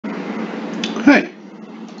Hi.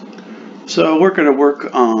 So we're going to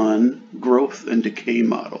work on growth and decay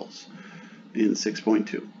models in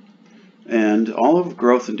 6.2. And all of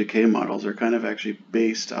growth and decay models are kind of actually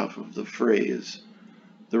based off of the phrase,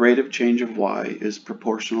 the rate of change of y is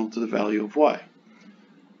proportional to the value of y.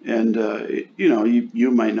 And,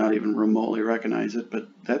 you might not even remotely recognize it, but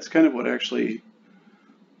that's kind of what actually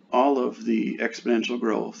all of the exponential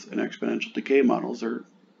growth and exponential decay models are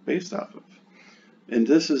based off of. And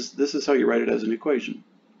this is how you write it as an equation.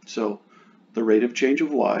 So the rate of change of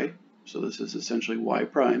y, so this is essentially y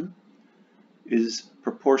prime, is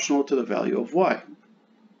proportional to the value of y.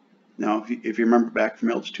 Now, if you remember back from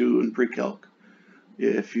Algebra 2 and pre-calc,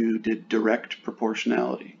 if you did direct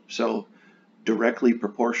proportionality, so directly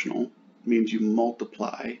proportional means you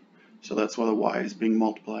multiply, so that's why the y is being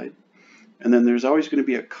multiplied. And then there's always going to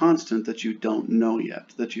be a constant that you don't know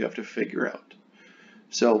yet, that you have to figure out.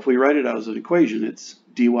 So if we write it out as an equation, it's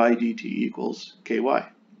dy dt equals ky.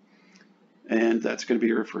 And that's going to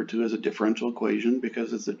be referred to as a differential equation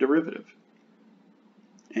because it's a derivative.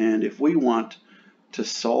 And if we want to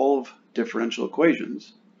solve differential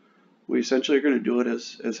equations, we essentially are going to do it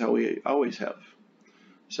as how we always have.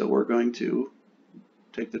 So we're going to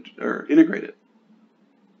integrate it.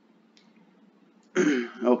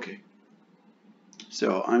 Okay.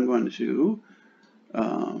 So I'm going to,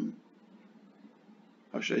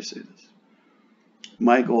 how should I say this?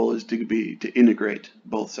 My goal is to integrate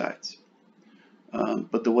both sides.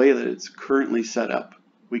 But the way that it's currently set up,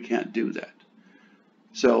 we can't do that.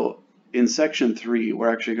 So in section 3,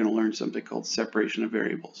 we're actually going to learn something called separation of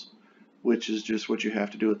variables, which is just what you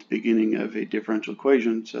have to do at the beginning of a differential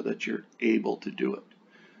equation so that you're able to do it.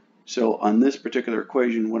 So on this particular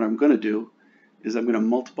equation, what I'm going to do is I'm going to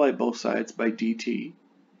multiply both sides by dt,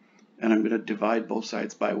 and I'm going to divide both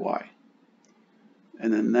sides by y.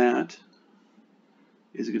 And then that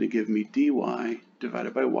is going to give me dy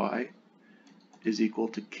divided by y is equal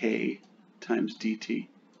to k times dt.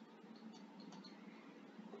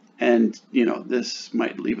 And, this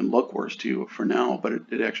might even look worse to you for now, but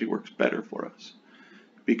it actually works better for us.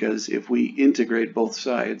 Because if we integrate both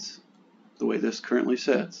sides the way this currently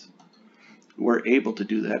sets, we're able to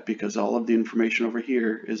do that because all of the information over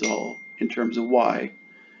here is all in terms of y,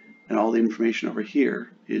 and all the information over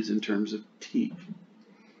here is in terms of t.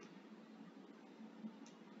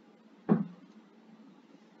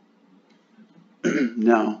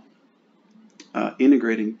 Now,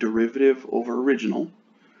 integrating derivative over original,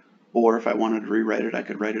 or if I wanted to rewrite it, I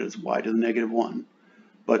could write it as y to the negative 1.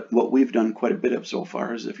 But what we've done quite a bit of so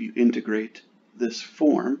far is if you integrate this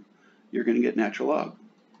form, you're going to get natural log.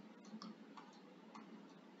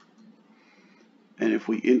 And if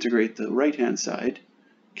we integrate the right-hand side,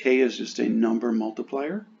 k is just a number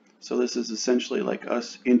multiplier. So this is essentially like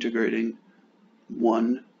us integrating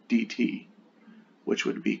 1 dt, which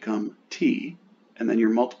would become t, and then your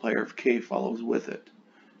multiplier of k follows with it.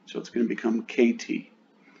 So it's going to become kt.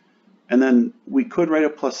 And then we could write a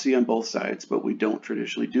plus c on both sides, but we don't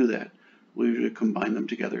traditionally do that. We usually combine them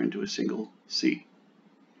together into a single c.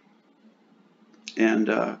 And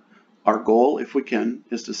our goal, if we can,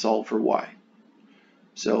 is to solve for y.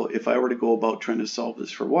 So if I were to go about trying to solve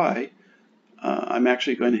this for y, I'm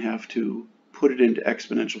actually going to have to put it into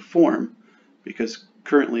exponential form because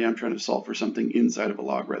currently I'm trying to solve for something inside of a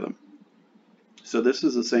logarithm. So this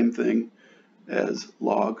is the same thing as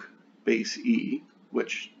log base e,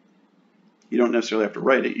 which you don't necessarily have to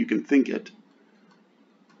write it, you can think it.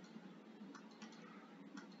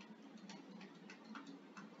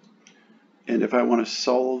 And if I want to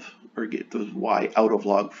solve or get the y out of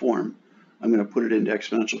log form, I'm going to put it into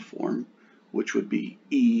exponential form, which would be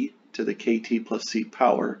e to the kt plus c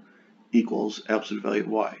power equals absolute value of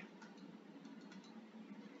y.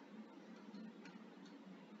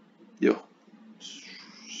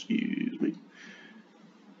 Excuse me.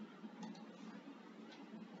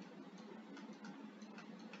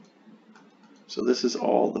 So this is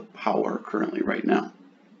all the power currently right now.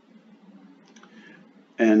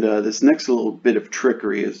 And this next little bit of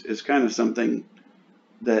trickery is kind of something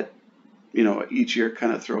that, each year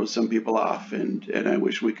kind of throws some people off, and I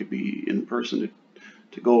wish we could be in person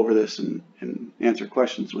to go over this and answer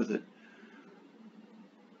questions with it.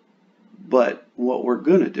 But what we're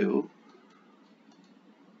going to do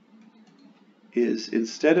is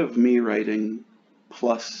instead of me writing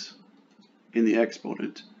plus in the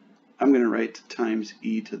exponent, I'm going to write times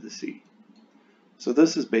e to the c. So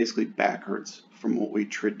this is basically backwards from what we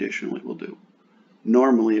traditionally will do.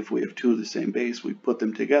 Normally, if we have two of the same base, we put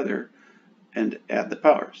them together and add the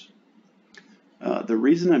powers. The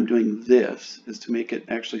reason I'm doing this is to make it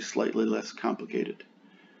actually slightly less complicated.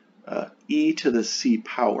 E to the c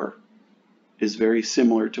power is very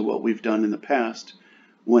similar to what we've done in the past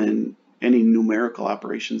when any numerical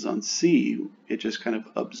operations on C, it just kind of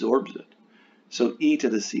absorbs it. So e to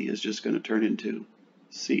the c is just going to turn into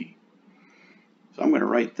c. So I'm going to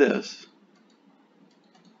write this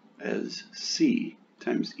as c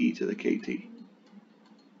times e to the kt.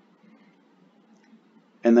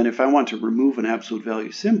 And then if I want to remove an absolute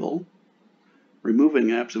value symbol,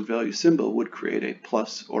 removing an absolute value symbol would create a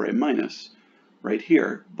plus or a minus right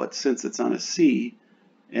here. But since it's on a c,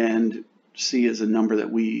 and c is a number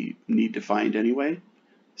that we need to find anyway,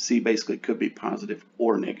 c basically could be positive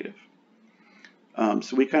or negative.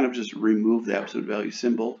 So we kind of just remove the absolute value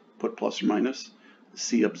symbol, put plus or minus,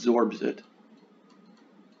 c absorbs it,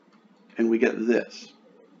 and we get this.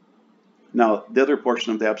 Now, the other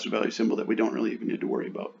portion of the absolute value symbol that we don't really even need to worry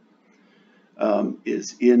about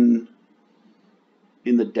is in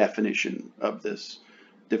the definition of this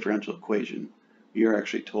differential equation. You're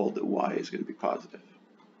actually told that y is going to be positive.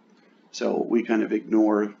 So we kind of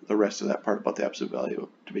ignore the rest of that part about the absolute value,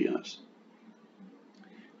 to be honest.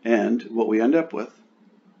 And what we end up with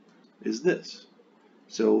is this.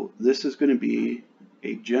 So this is going to be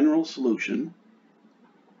a general solution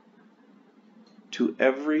to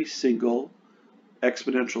every single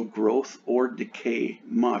exponential growth or decay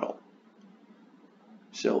model.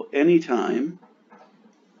 So anytime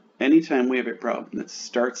we have a problem that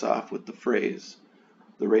starts off with the phrase,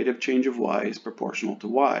 the rate of change of y is proportional to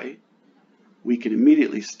y, we can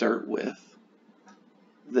immediately start with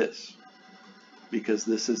this, because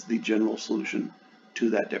this is the general solution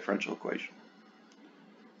to that differential equation.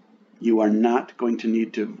 You are not going to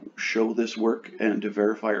need to show this work and to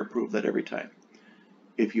verify or prove that every time.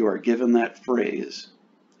 If you are given that phrase,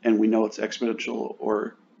 and we know it's exponential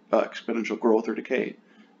or exponential growth or decay,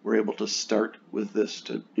 we're able to start with this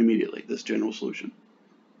immediately, this general solution.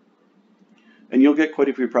 And you'll get quite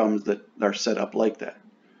a few problems that are set up like that.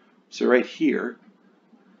 So right here,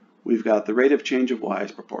 we've got the rate of change of y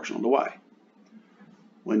is proportional to y.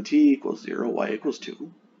 When t equals 0, y equals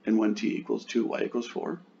 2, and when t equals 2, y equals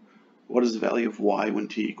 4, what is the value of y when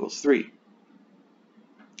t equals 3?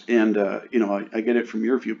 And, I get it from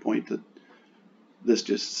your viewpoint that this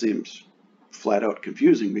just seems flat out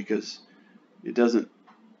confusing because it doesn't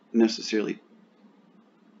necessarily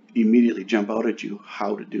immediately jump out at you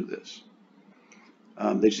how to do this.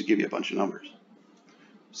 They just give you a bunch of numbers.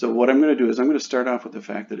 So what I'm going to do is I'm going to start off with the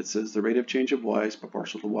fact that it says the rate of change of y is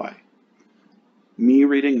proportional to y. Me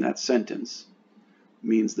reading that sentence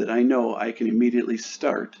means that I know I can immediately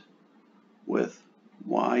start with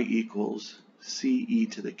y equals ce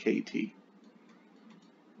to the kt.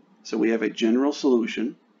 So we have a general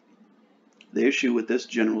solution. The issue with this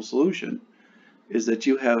general solution is that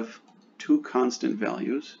you have two constant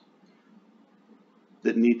values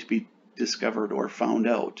that need to be discovered or found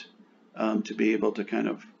out to be able to kind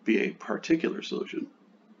of be a particular solution.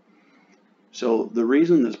 So the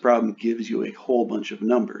reason this problem gives you a whole bunch of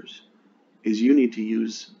numbers is you need to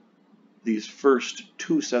use these first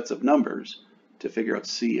two sets of numbers to figure out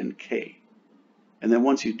c and k. And then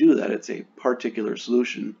once you do that, it's a particular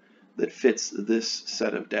solution that fits this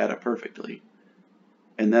set of data perfectly.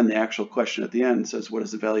 And then the actual question at the end says, what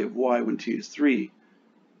is the value of y when t is 3?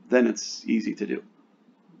 Then it's easy to do.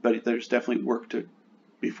 But there's definitely work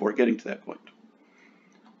before getting to that point.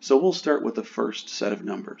 So we'll start with the first set of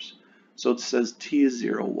numbers. So it says t is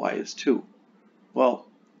 0, y is 2. Well,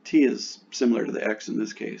 t is similar to the x in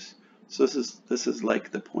this case. So this is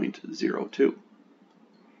like the point 0, 2.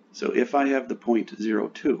 So if I have the point 0,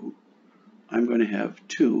 2, I'm going to have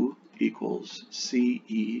 2 equals ce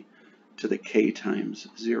to the k times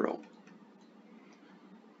 0.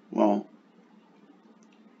 Well,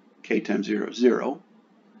 k times 0 is 0.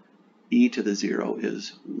 E to the 0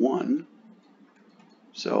 is 1.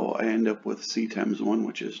 So I end up with c times 1,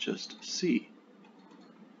 which is just c.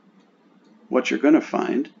 What you're going to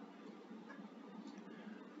find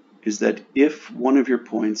is that if one of your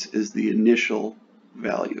points is the initial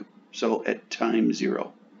value, so at time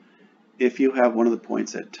 0, if you have one of the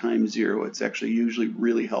points at time 0, it's actually usually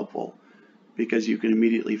really helpful because you can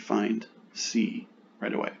immediately find c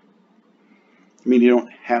right away. I mean, you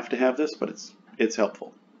don't have to have this, but it's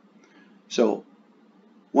helpful. So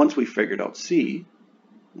once we figured out c,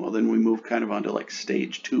 well, then we move kind of onto like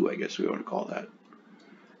stage 2, I guess we want to call that.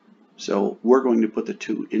 So we're going to put the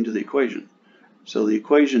 2 into the equation. So the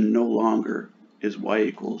equation no longer is y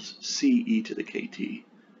equals ce to the kt.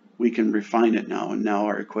 We can refine it now, and now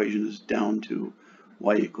our equation is down to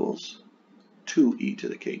y equals 2e to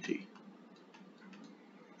the kt.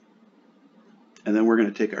 And then we're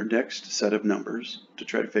going to take our next set of numbers to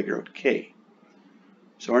try to figure out k.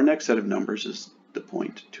 So our next set of numbers is the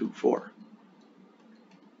point 2, 4.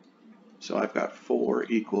 So I've got 4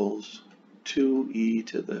 equals 2e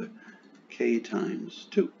to the k times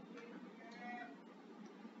 2.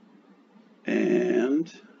 And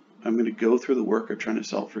I'm going to go through the work of trying to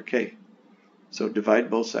solve for k. So divide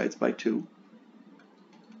both sides by 2.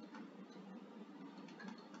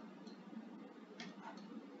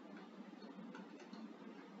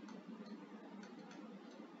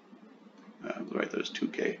 Right, there's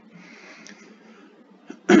 2k.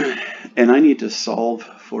 And I need to solve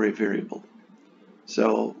for a variable.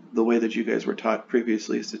 So the way that you guys were taught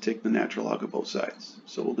previously is to take the natural log of both sides.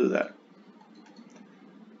 So we'll do that.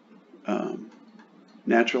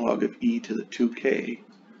 Natural log of e to the 2k.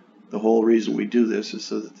 The whole reason we do this is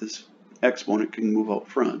so that this exponent can move out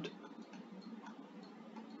front.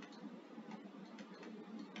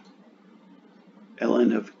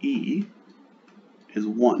 Ln of e is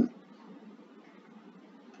 1.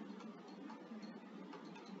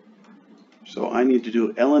 So I need to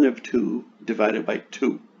do ln of 2 divided by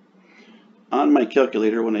 2. On my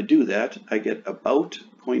calculator, when I do that, I get about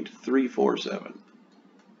 0.347.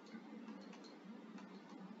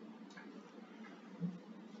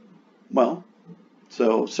 Well,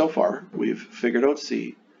 so far we've figured out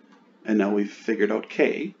c, and now we've figured out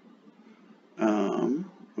k.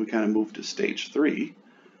 We kind of moved to stage 3.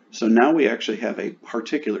 So now we actually have a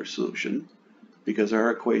particular solution, because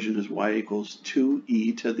our equation is y equals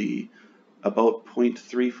 2e to the about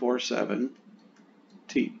 0.347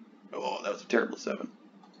 t. Oh, that was a terrible 7.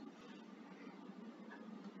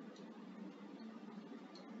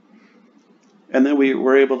 And then we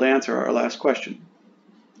were able to answer our last question.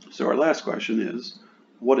 So our last question is,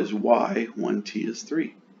 what is y when t is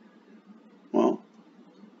 3? Well,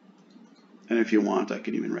 and if you want, I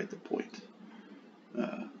can even write the point.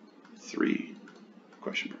 3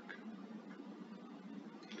 question mark.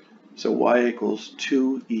 So y equals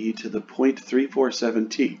 2e to the 0.347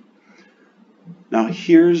 t. Now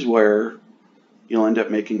here's where you'll end up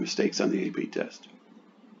making mistakes on the AP test.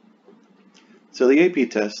 So the AP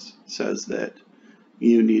test says that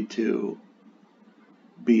you need to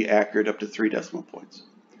be accurate up to 3 decimal points.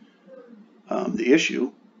 The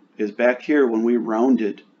issue is back here when we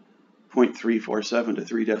rounded 0.347 to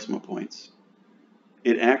 3 decimal points,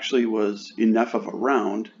 it actually was enough of a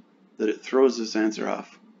round that it throws this answer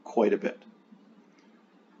off quite a bit.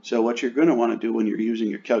 So what you're going to want to do when you're using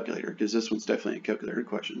your calculator, because this one's definitely a calculator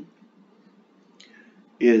question,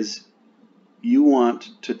 is you want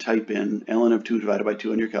to type in ln of 2 divided by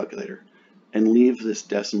 2 on your calculator and leave this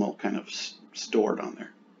decimal kind of stored on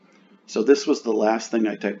there. So this was the last thing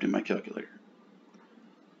I typed in my calculator.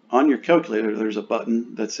 On your calculator, there's a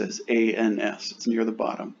button that says ANS. It's near the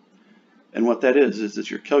bottom. And what that is it's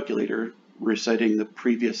your calculator reciting the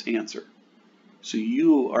previous answer. So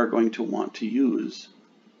you are going to want to use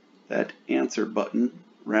that answer button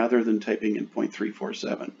rather than typing in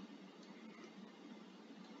 0.347.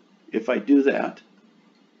 If I do that,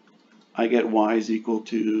 I get y is equal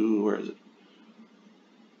to, where is it?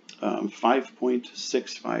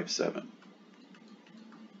 5.657.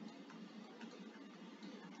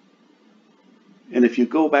 And if you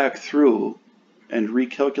go back through and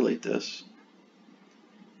recalculate this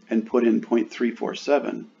and put in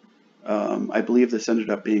 0.347, I believe this ended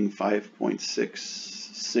up being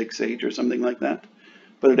 5.668 or something like that,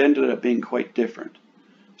 but it ended up being quite different.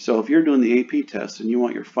 So if you're doing the AP test and you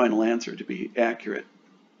want your final answer to be accurate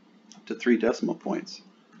to 3 decimal points,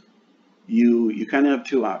 you kind of have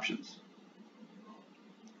 2 options.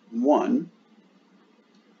 One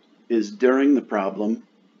is during the problem,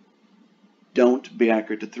 don't be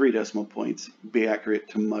accurate to 3 decimal points, be accurate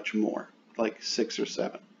to much more, like 6 or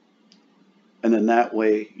 7. And then that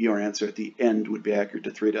way your answer at the end would be accurate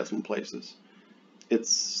to 3 decimal places.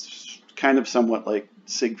 It's kind of somewhat like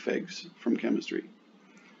sig figs from chemistry,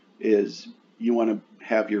 is you want to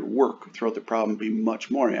have your work throughout the problem be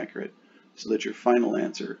much more accurate so that your final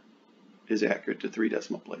answer is accurate to 3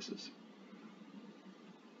 decimal places.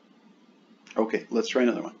 Okay, let's try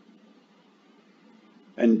another one.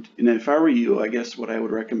 And if I were you, I guess what I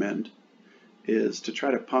would recommend is to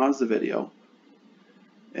try to pause the video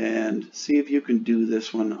and see if you can do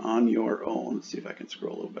this one on your own. Let's see if I can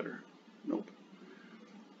scroll a little better. Nope.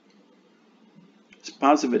 Just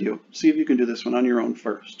pause the video, see if you can do this one on your own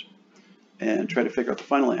first, and try to figure out the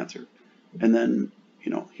final answer. And then,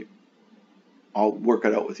 I'll work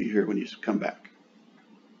it out with you here when you come back.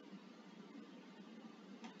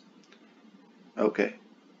 Okay,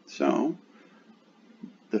 so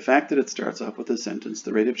the fact that it starts off with a sentence,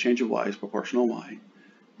 the rate of change of y is proportional to y,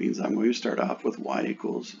 means I'm going to start off with y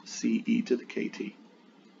equals ce to the kt.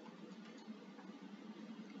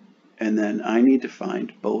 And then I need to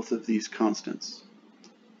find both of these constants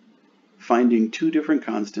finding two different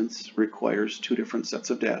constants requires two different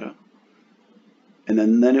sets of data. And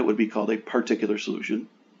then it would be called a particular solution.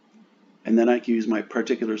 And then I can use my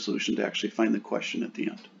particular solution to actually find the question at the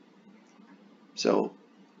end. So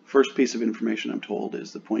first piece of information I'm told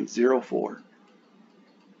is the point 0.04.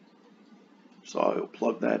 So I will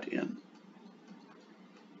plug that in.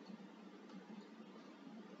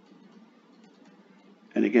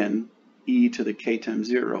 And again, e to the k times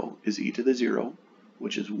 0 is e to the 0,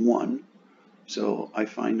 which is 1. So I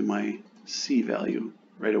find my c value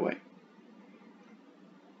right away.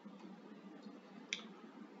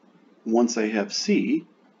 Once I have c,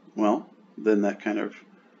 well, then that kind of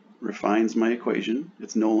refines my equation.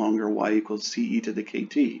 It's no longer y equals ce to the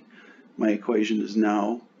kt. My equation is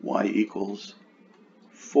now y equals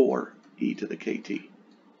 4e to the kt.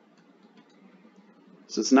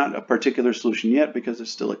 So it's not a particular solution yet because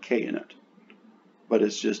there's still a k in it, but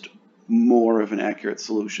it's just more of an accurate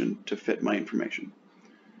solution to fit my information.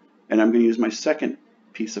 And I'm going to use my second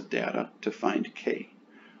piece of data to find k.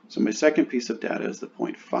 So my second piece of data is the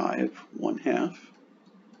 0.5, 1/2.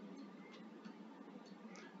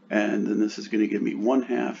 And then this is going to give me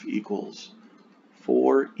 1/2 equals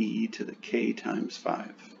 4e to the k times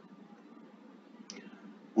 5.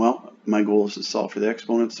 Well, my goal is to solve for the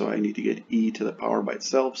exponent, so I need to get e to the power by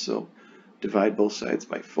itself. So divide both sides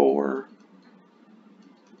by 4.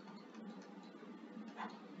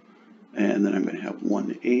 And then I'm going to have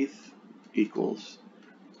 1/8 equals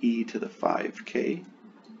e to the 5k.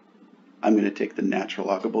 I'm going to take the natural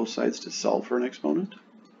log of both sides to solve for an exponent.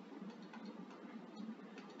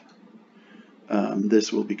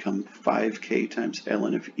 This will become 5k times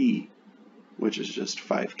ln of e, which is just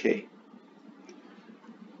 5k.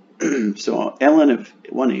 So ln of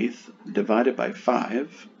 1/8 divided by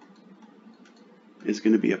 5 is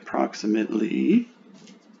going to be approximately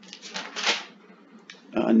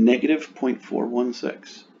negative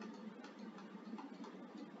 0.416.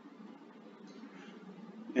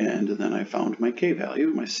 And then I found my k value,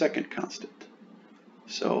 my second constant.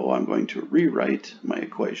 So I'm going to rewrite my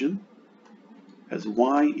equation as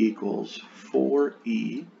y equals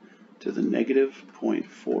 4e to the negative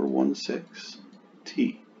 0.416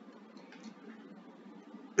 t.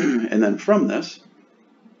 And then from this,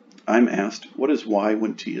 I'm asked, what is y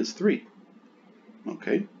when t is 3?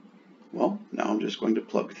 Okay, well, now I'm just going to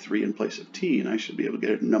plug 3 in place of t, and I should be able to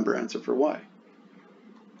get a number answer for y.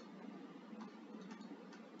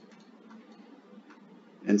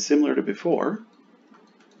 And similar to before,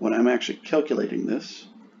 when I'm actually calculating this,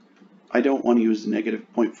 I don't want to use negative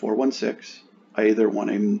 0.416. I either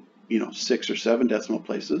want 6 or 7 decimal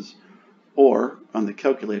places, or on the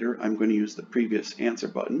calculator, I'm going to use the previous answer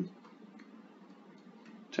button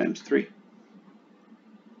times 3.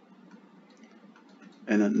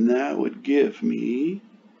 And then that would give me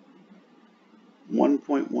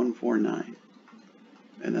 1.149.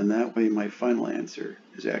 And then that way my final answer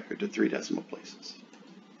is accurate to 3 decimal places.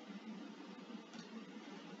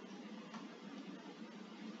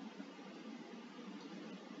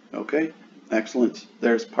 Okay, excellent.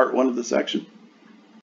 There's part 1 of the section.